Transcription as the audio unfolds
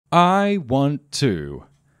I want to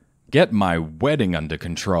get my wedding under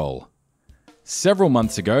control. Several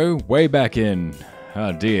months ago, way back in,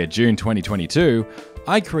 June 2022,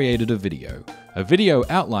 I created a video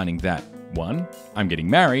outlining that 1. I'm getting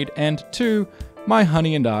married, and 2. My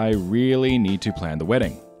honey and I really need to plan the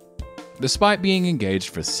wedding. Despite being engaged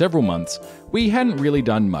for several months, we hadn't really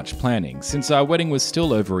done much planning since our wedding was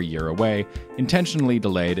still over a year away, intentionally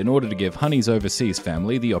delayed in order to give honey's overseas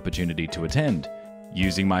family the opportunity to attend.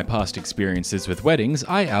 Using my past experiences with weddings,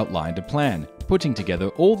 I outlined a plan, putting together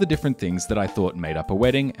all the different things that I thought made up a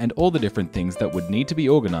wedding and all the different things that would need to be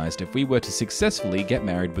organized if we were to successfully get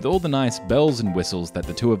married with all the nice bells and whistles that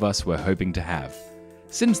the two of us were hoping to have.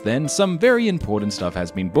 Since then, some very important stuff has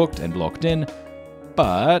been booked and locked in,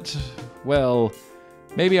 but, well,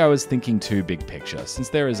 maybe I was thinking too big picture, since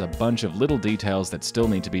there is a bunch of little details that still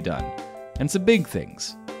need to be done. And some big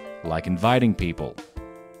things, like inviting people.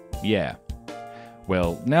 Yeah.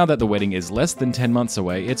 Well, now that the wedding is less than 10 months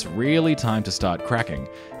away, it's really time to start cracking.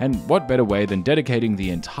 And what better way than dedicating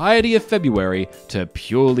the entirety of February to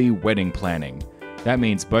purely wedding planning? That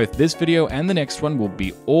means both this video and the next one will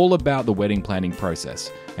be all about the wedding planning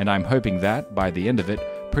process. And I'm hoping that, by the end of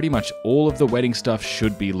it, pretty much all of the wedding stuff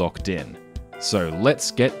should be locked in. So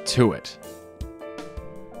let's get to it.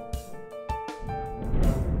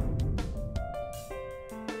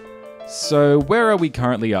 So where are we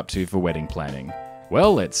currently up to for wedding planning?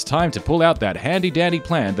 Well, it's time to pull out that handy-dandy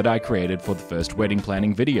plan that I created for the first wedding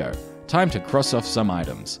planning video. Time to cross off some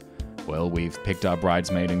items. Well, we've picked our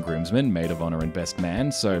bridesmaid and groomsmen, maid of honor and best man,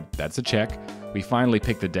 so that's a check. We finally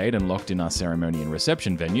picked the date and locked in our ceremony and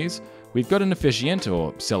reception venues. We've got an officiant,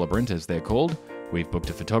 or celebrant as they're called. We've booked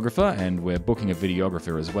a photographer, and we're booking a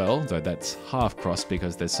videographer as well, though that's half-crossed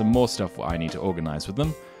because there's some more stuff I need to organize with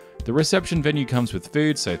them. The reception venue comes with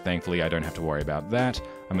food, so thankfully I don't have to worry about that.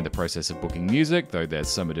 I'm in the process of booking music, though there's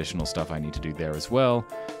some additional stuff I need to do there as well.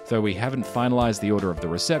 Though we haven't finalized the order of the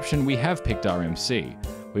reception, we have picked our MC.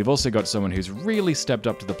 We've also got someone who's really stepped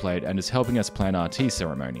up to the plate and is helping us plan our tea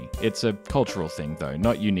ceremony. It's a cultural thing though,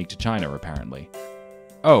 not unique to China apparently.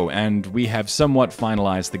 Oh, and we have somewhat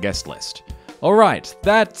finalized the guest list. Alright,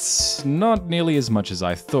 that's not nearly as much as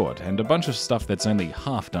I thought, and a bunch of stuff that's only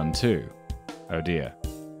half done too. Oh dear.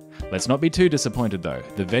 Let's not be too disappointed though.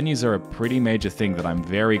 The venues are a pretty major thing that I'm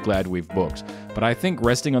very glad we've booked, but I think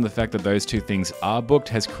resting on the fact that those two things are booked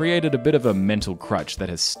has created a bit of a mental crutch that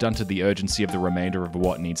has stunted the urgency of the remainder of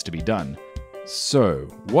what needs to be done. So,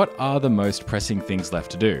 what are the most pressing things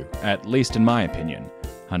left to do? At least in my opinion.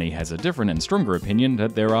 Honey has a different and stronger opinion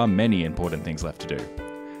that there are many important things left to do.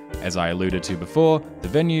 As I alluded to before, the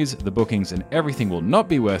venues, the bookings, and everything will not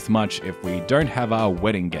be worth much if we don't have our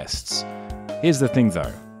wedding guests. Here's the thing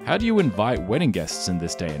though. How do you invite wedding guests in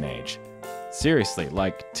this day and age? Seriously,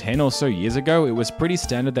 like 10 or so years ago, it was pretty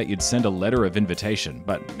standard that you'd send a letter of invitation,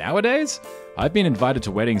 but nowadays? I've been invited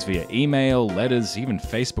to weddings via email, letters, even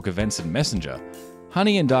Facebook events and Messenger.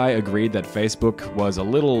 Honey and I agreed that Facebook was a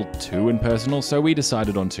little too impersonal, so we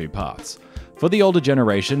decided on two paths. For the older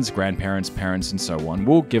generations, grandparents, parents, and so on,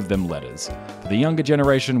 we'll give them letters. For the younger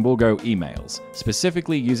generation, we'll go emails,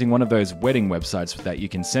 specifically using one of those wedding websites that you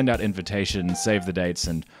can send out invitations, save the dates,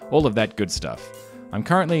 and all of that good stuff. I'm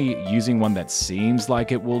currently using one that seems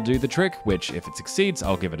like it will do the trick, which if it succeeds,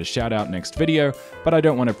 I'll give it a shout out next video, but I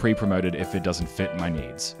don't want to pre-promote it if it doesn't fit my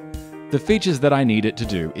needs. The features that I need it to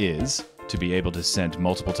do is to be able to send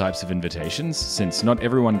multiple types of invitations, since not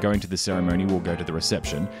everyone going to the ceremony will go to the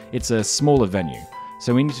reception. It's a smaller venue,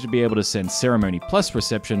 so we need to be able to send ceremony plus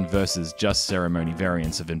reception versus just ceremony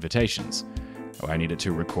variants of invitations. I need it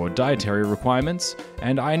to record dietary requirements,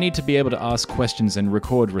 and I need to be able to ask questions and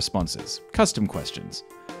record responses, custom questions.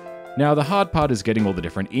 Now the hard part is getting all the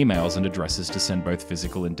different emails and addresses to send both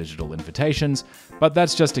physical and digital invitations, but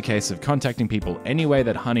that's just a case of contacting people any way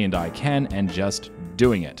that Honey and I can and just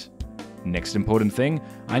doing it. Next important thing,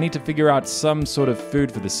 I need to figure out some sort of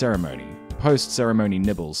food for the ceremony, post-ceremony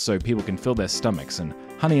nibbles so people can fill their stomachs and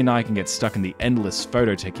Honey and I can get stuck in the endless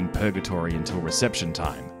photo-taking purgatory until reception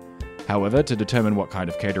time. However, to determine what kind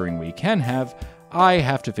of catering we can have, I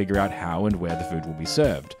have to figure out how and where the food will be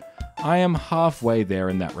served. I am halfway there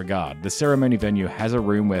in that regard. The ceremony venue has a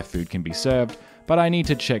room where food can be served, but I need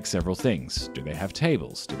to check several things. Do they have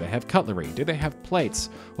tables? Do they have cutlery? Do they have plates?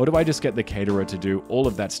 Or do I just get the caterer to do all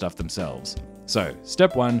of that stuff themselves? So,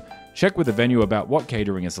 step 1, check with the venue about what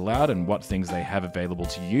catering is allowed and what things they have available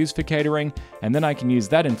to use for catering, and then I can use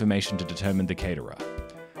that information to determine the caterer.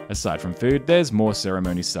 Aside from food, there's more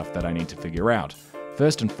ceremony stuff that I need to figure out.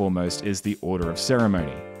 First and foremost is the order of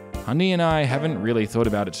ceremony. Honey and I haven't really thought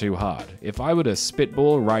about it too hard. If I were to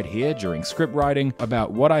spitball right here during script writing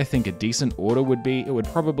about what I think a decent order would be, it would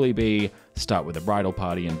probably be start with a bridal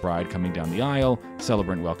party and bride coming down the aisle,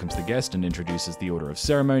 celebrant welcomes the guest and introduces the order of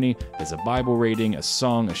ceremony, there's a Bible reading, a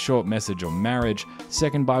song, a short message or marriage,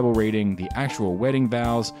 second Bible reading, the actual wedding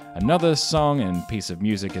vows, another song and piece of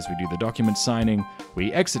music as we do the document signing,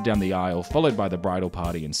 we exit down the aisle followed by the bridal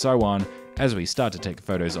party and so on. As we start to take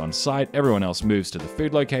photos on site, everyone else moves to the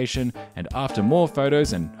food location, and after more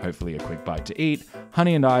photos and hopefully a quick bite to eat,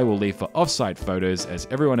 Honey and I will leave for off-site photos as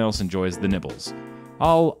everyone else enjoys the nibbles.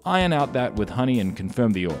 I'll iron out that with Honey and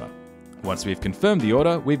confirm the order. Once we've confirmed the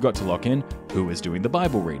order, we've got to lock in who is doing the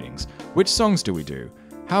Bible readings, which songs do we do,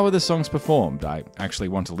 how are the songs performed, I actually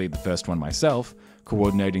want to lead the first one myself,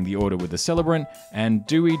 coordinating the order with the celebrant, and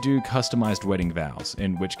do we do customized wedding vows,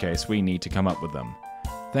 in which case we need to come up with them.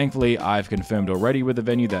 Thankfully, I've confirmed already with the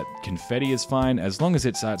venue that confetti is fine as long as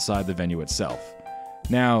it's outside the venue itself.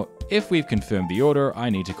 Now, if we've confirmed the order, I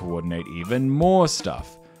need to coordinate even more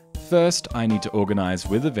stuff. First, I need to organize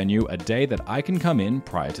with the venue a day that I can come in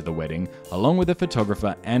prior to the wedding, along with a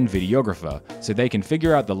photographer and videographer, so they can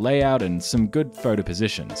figure out the layout and some good photo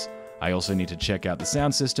positions. I also need to check out the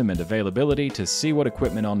sound system and availability to see what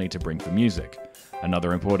equipment I'll need to bring for music.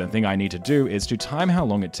 Another important thing I need to do is to time how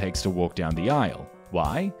long it takes to walk down the aisle.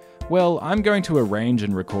 Why? Well, I'm going to arrange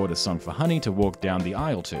and record a song for Honey to walk down the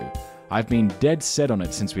aisle to. I've been dead set on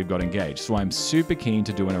it since we've got engaged, so I'm super keen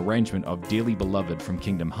to do an arrangement of Dearly Beloved from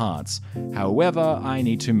Kingdom Hearts. However, I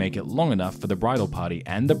need to make it long enough for the bridal party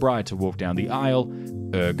and the bride to walk down the aisle,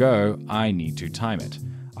 ergo, I need to time it.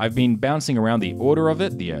 I've been bouncing around the order of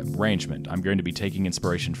it, the arrangement. I'm going to be taking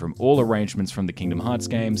inspiration from all arrangements from the Kingdom Hearts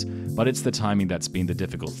games, but it's the timing that's been the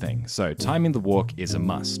difficult thing, so timing the walk is a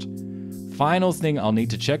must. Final thing I'll need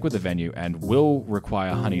to check with the venue and will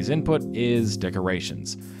require Honey's input is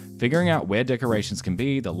decorations. Figuring out where decorations can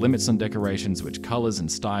be, the limits on decorations, which colors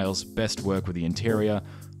and styles best work with the interior,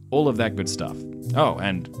 all of that good stuff. Oh,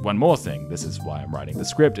 and one more thing, this is why I'm writing the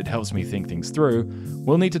script, it helps me think things through.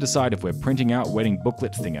 We'll need to decide if we're printing out wedding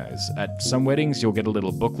booklet thingos. At some weddings, you'll get a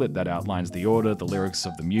little booklet that outlines the order, the lyrics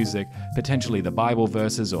of the music, potentially the Bible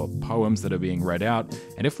verses or poems that are being read out,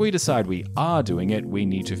 and if we decide we are doing it, we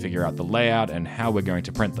need to figure out the layout and how we're going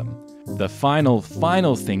to print them. The final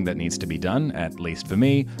thing that needs to be done, at least for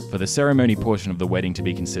me, for the ceremony portion of the wedding to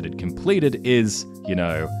be considered completed is,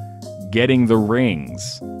 getting the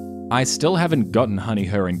rings. I still haven't gotten Honey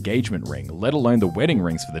her engagement ring, let alone the wedding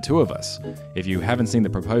rings for the two of us. If you haven't seen the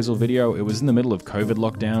proposal video, it was in the middle of COVID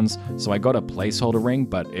lockdowns, so I got a placeholder ring,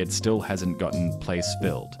 but it still hasn't gotten place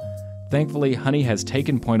filled. Thankfully, Honey has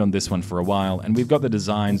taken point on this one for a while, and we've got the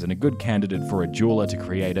designs and a good candidate for a jeweler to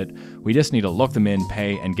create it. We just need to lock them in,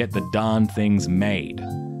 pay, and get the darn things made.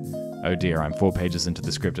 Oh dear, I'm 4 pages into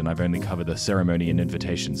the script and I've only covered the ceremony and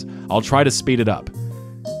invitations. I'll try to speed it up.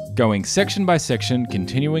 Going section by section,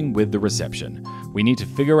 continuing with the reception. We need to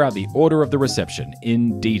figure out the order of the reception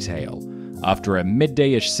in detail. After a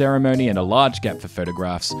midday-ish ceremony and a large gap for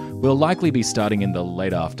photographs, we'll likely be starting in the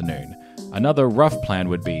late afternoon. Another rough plan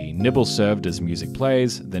would be nibble served as music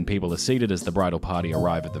plays, then people are seated as the bridal party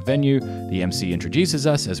arrive at the venue, the MC introduces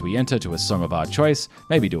us as we enter to a song of our choice,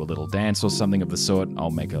 maybe do a little dance or something of the sort,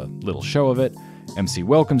 I'll make a little show of it. MC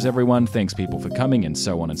welcomes everyone, thanks people for coming, and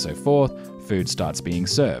so on and so forth. Food starts being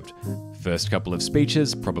served. First couple of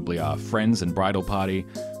speeches, probably our friends and bridal party.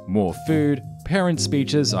 More food. Parent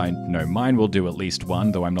speeches, I know mine will do at least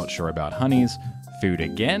one, though I'm not sure about Honey's. Food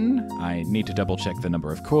again. I need to double check the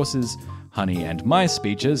number of courses. Honey and my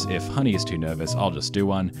speeches. If Honey is too nervous, I'll just do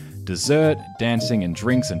one. Dessert, dancing and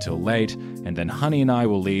drinks until late, and then Honey and I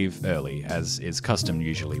will leave early, as is custom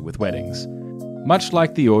usually with weddings. Much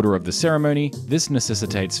like the order of the ceremony, this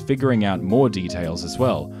necessitates figuring out more details as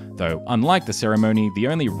well, though unlike the ceremony, the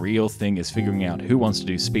only real thing is figuring out who wants to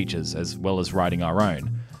do speeches as well as writing our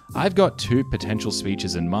own. I've got 2 potential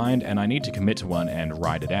speeches in mind and I need to commit to one and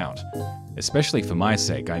write it out. Especially for my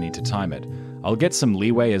sake, I need to time it. I'll get some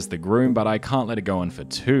leeway as the groom, but I can't let it go on for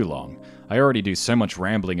too long. I already do so much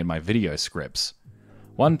rambling in my video scripts.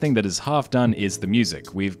 One thing that is half done is the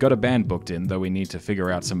music. We've got a band booked in, though we need to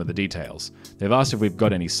figure out some of the details. They've asked if we've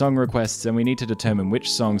got any song requests, and we need to determine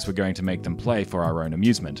which songs we're going to make them play for our own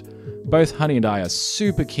amusement. Both Honey and I are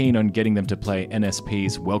super keen on getting them to play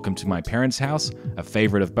NSP's Welcome to My Parents' House, a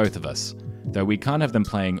favourite of both of us. Though we can't have them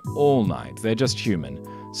playing all night, they're just human.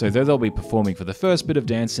 So though they'll be performing for the first bit of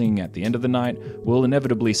dancing at the end of the night, we'll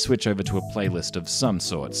inevitably switch over to a playlist of some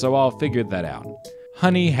sort, so I'll figure that out.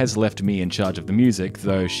 Honey has left me in charge of the music,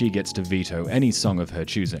 though she gets to veto any song of her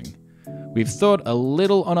choosing. We've thought a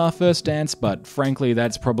little on our first dance, but frankly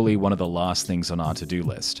that's probably one of the last things on our to-do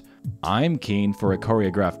list. I'm keen for a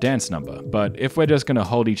choreographed dance number, but if we're just going to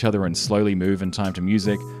hold each other and slowly move in time to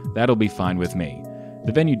music, that'll be fine with me.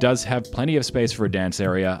 The venue does have plenty of space for a dance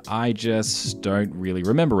area, I just don't really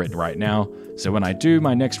remember it right now, so when I do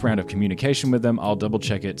my next round of communication with them, I'll double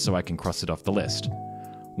check it so I can cross it off the list.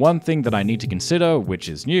 One thing that I need to consider, which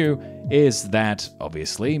is new, is that,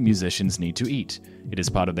 obviously, musicians need to eat. It is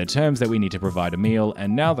part of their terms that we need to provide a meal,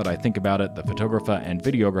 and now that I think about it, the photographer and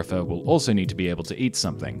videographer will also need to be able to eat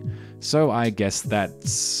something. So I guess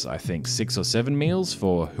that's, 6 or 7 meals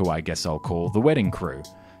for who I guess I'll call the wedding crew.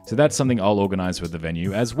 So that's something I'll organize with the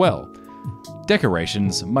venue as well.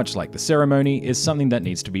 Decorations, much like the ceremony, is something that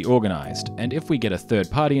needs to be organized, and if we get a third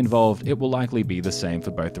party involved, it will likely be the same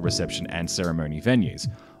for both the reception and ceremony venues.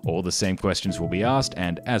 All the same questions will be asked,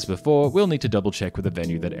 and as before, we'll need to double check with the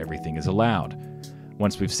venue that everything is allowed.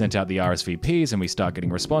 Once we've sent out the RSVPs and we start getting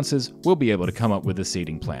responses, we'll be able to come up with a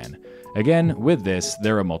seating plan. Again, with this,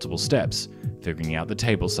 there are multiple steps. Figuring out the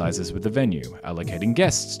table sizes with the venue, allocating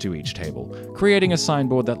guests to each table, creating a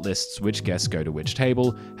signboard that lists which guests go to which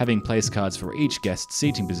table, having place cards for each guest's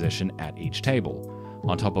seating position at each table.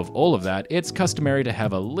 On top of all of that, it's customary to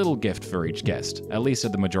have a little gift for each guest, at least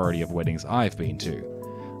at the majority of weddings I've been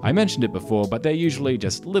to. I mentioned it before, but they're usually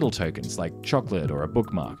just little tokens like chocolate or a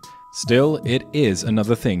bookmark. Still, it is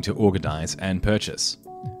another thing to organize and purchase.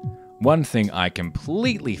 One thing I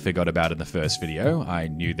completely forgot about in the first video, I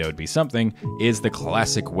knew there would be something, is the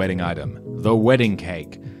classic wedding item, the wedding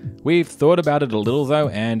cake. We've thought about it a little though,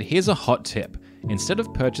 and here's a hot tip. Instead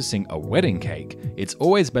of purchasing a wedding cake, it's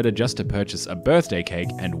always better just to purchase a birthday cake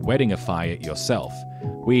and weddingify it yourself.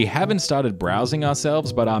 We haven't started browsing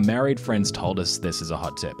ourselves, but our married friends told us this is a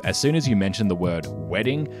hot tip. As soon as you mention the word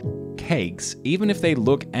wedding, cakes, even if they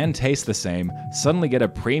look and taste the same, suddenly get a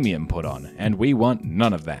premium put on, and we want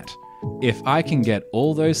none of that. If I can get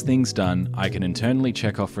all those things done, I can internally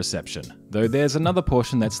check off reception, though there's another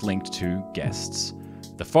portion that's linked to guests.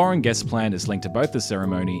 The foreign guest plan is linked to both the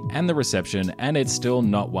ceremony and the reception, and it's still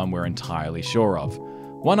not one we're entirely sure of.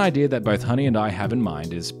 One idea that both Honey and I have in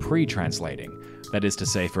mind is pre-translating. That is to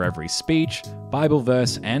say, for every speech, Bible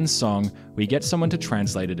verse, and song, we get someone to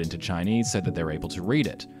translate it into Chinese so that they're able to read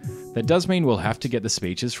it. That does mean we'll have to get the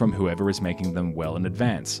speeches from whoever is making them well in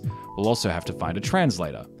advance. We'll also have to find a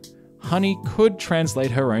translator. Honey could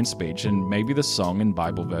translate her own speech and maybe the song and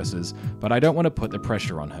Bible verses, but I don't want to put the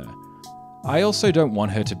pressure on her. I also don't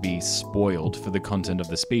want her to be spoiled for the content of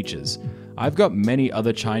the speeches. I've got many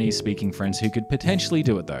other Chinese-speaking friends who could potentially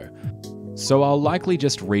do it though, so I'll likely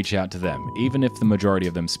just reach out to them, even if the majority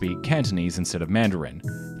of them speak Cantonese instead of Mandarin.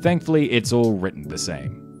 Thankfully, it's all written the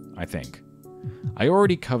same, I think. I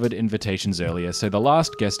already covered invitations earlier, so the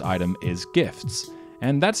last guest item is gifts.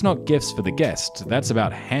 And that's not gifts for the guest, that's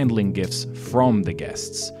about handling gifts from the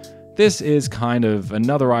guests. This is kind of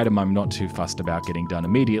another item I'm not too fussed about getting done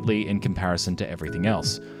immediately in comparison to everything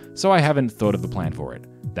else, so I haven't thought of a plan for it.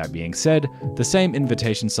 That being said, the same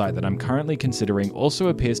invitation site that I'm currently considering also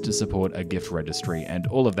appears to support a gift registry and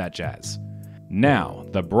all of that jazz. Now,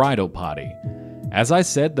 the bridal party. As I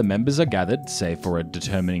said, the members are gathered, save for a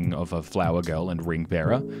determining of a flower girl and ring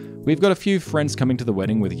bearer. We've got a few friends coming to the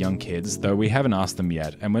wedding with young kids, though we haven't asked them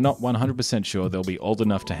yet, and we're not 100% sure they'll be old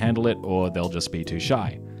enough to handle it or they'll just be too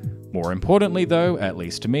shy. More importantly though, at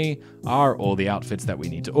least to me, are all the outfits that we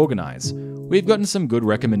need to organize. We've gotten some good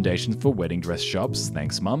recommendations for wedding dress shops,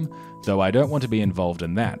 thanks Mum, though I don't want to be involved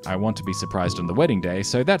in that. I want to be surprised on the wedding day,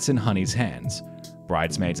 so that's in Honey's hands.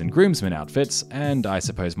 Bridesmaids and groomsmen outfits, and I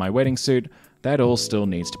suppose my wedding suit, that all still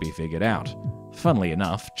needs to be figured out. Funnily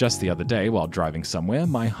enough, just the other day while driving somewhere,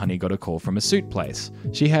 my honey got a call from a suit place.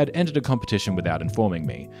 She had entered a competition without informing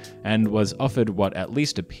me, and was offered what at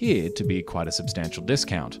least appeared to be quite a substantial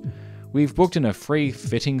discount. We've booked in a free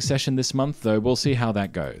fitting session this month, though we'll see how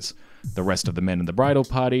that goes. The rest of the men in the bridal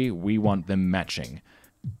party, we want them matching.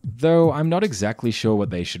 Though I'm not exactly sure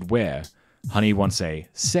what they should wear. Honey wants a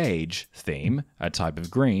sage theme, a type of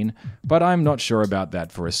green, but I'm not sure about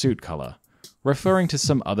that for a suit color. Referring to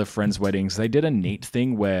some other friends' weddings, they did a neat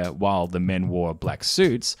thing where, while the men wore black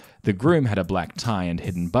suits, the groom had a black tie and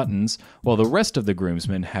hidden buttons, while the rest of the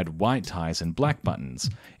groomsmen had white ties and black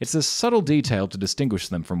buttons. It's a subtle detail to distinguish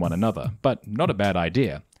them from one another, but not a bad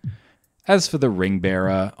idea. As for the ring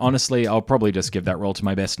bearer, honestly, I'll probably just give that role to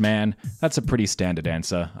my best man. That's a pretty standard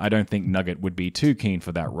answer. I don't think Nugget would be too keen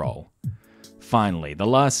for that role. Finally, the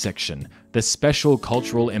last section, the special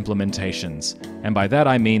cultural implementations, and by that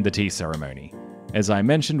I mean the tea ceremony. As I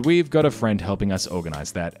mentioned, we've got a friend helping us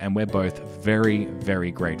organize that, and we're both very,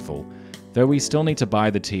 very grateful. Though we still need to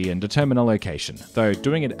buy the tea and determine a location, though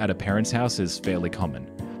doing it at a parent's house is fairly common.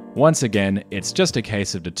 Once again, it's just a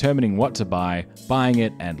case of determining what to buy, buying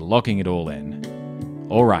it, and locking it all in.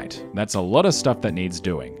 Alright, that's a lot of stuff that needs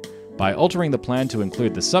doing. By altering the plan to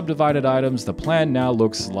include the subdivided items, the plan now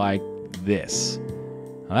looks like this.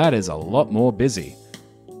 That is a lot more busy.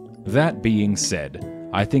 That being said,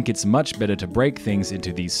 I think it's much better to break things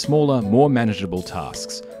into these smaller, more manageable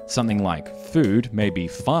tasks. Something like food may be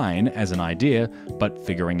fine as an idea, but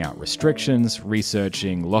figuring out restrictions,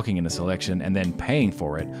 researching, locking in a selection, and then paying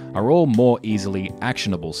for it are all more easily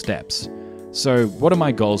actionable steps. So what are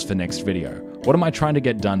my goals for next video? What am I trying to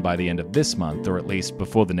get done by the end of this month, or at least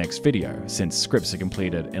before the next video, since scripts are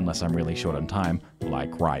completed unless I'm really short on time,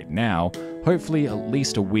 like right now, hopefully at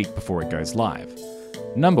least a week before it goes live.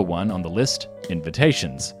 Number 1 on the list,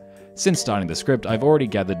 invitations. Since starting the script, I've already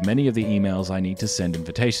gathered many of the emails I need to send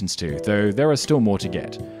invitations to, though there are still more to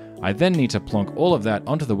get. I then need to plonk all of that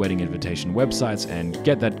onto the wedding invitation websites and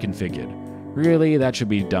get that configured. Really, that should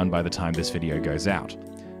be done by the time this video goes out.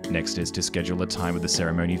 Next is to schedule a time with the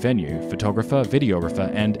ceremony venue, photographer,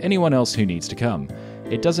 videographer, and anyone else who needs to come.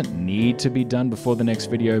 It doesn't need to be done before the next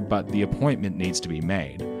video, but the appointment needs to be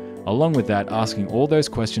made. Along with that, asking all those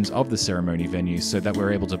questions of the ceremony venue so that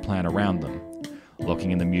we're able to plan around them.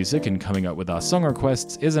 Locking in the music and coming up with our song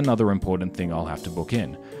requests is another important thing I'll have to book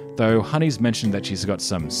in, though Honey's mentioned that she's got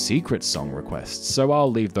some secret song requests, so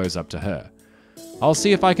I'll leave those up to her. I'll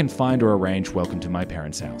see if I can find or arrange Welcome to My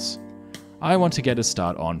Parents' House. I want to get a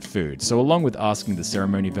start on food, so along with asking the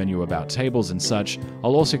ceremony venue about tables and such,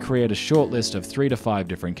 I'll also create a short list of 3 to 5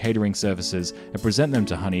 different catering services and present them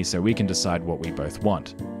to Honey so we can decide what we both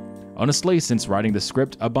want. Honestly, since writing the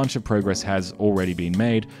script, a bunch of progress has already been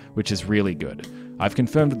made, which is really good. I've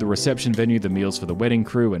confirmed with the reception venue the meals for the wedding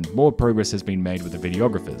crew, and more progress has been made with the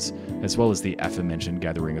videographers, as well as the aforementioned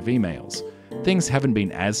gathering of emails. Things haven't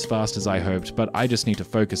been as fast as I hoped, but I just need to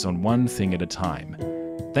focus on one thing at a time.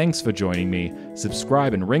 Thanks for joining me,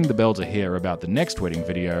 subscribe and ring the bell to hear about the next wedding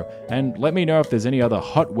video, and let me know if there's any other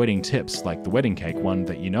hot wedding tips like the wedding cake one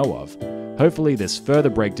that you know of. Hopefully this further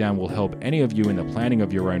breakdown will help any of you in the planning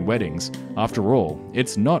of your own weddings. After all,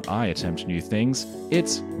 it's not I attempt new things,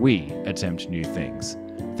 it's we attempt new things.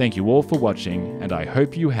 Thank you all for watching, and I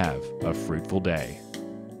hope you have a fruitful day.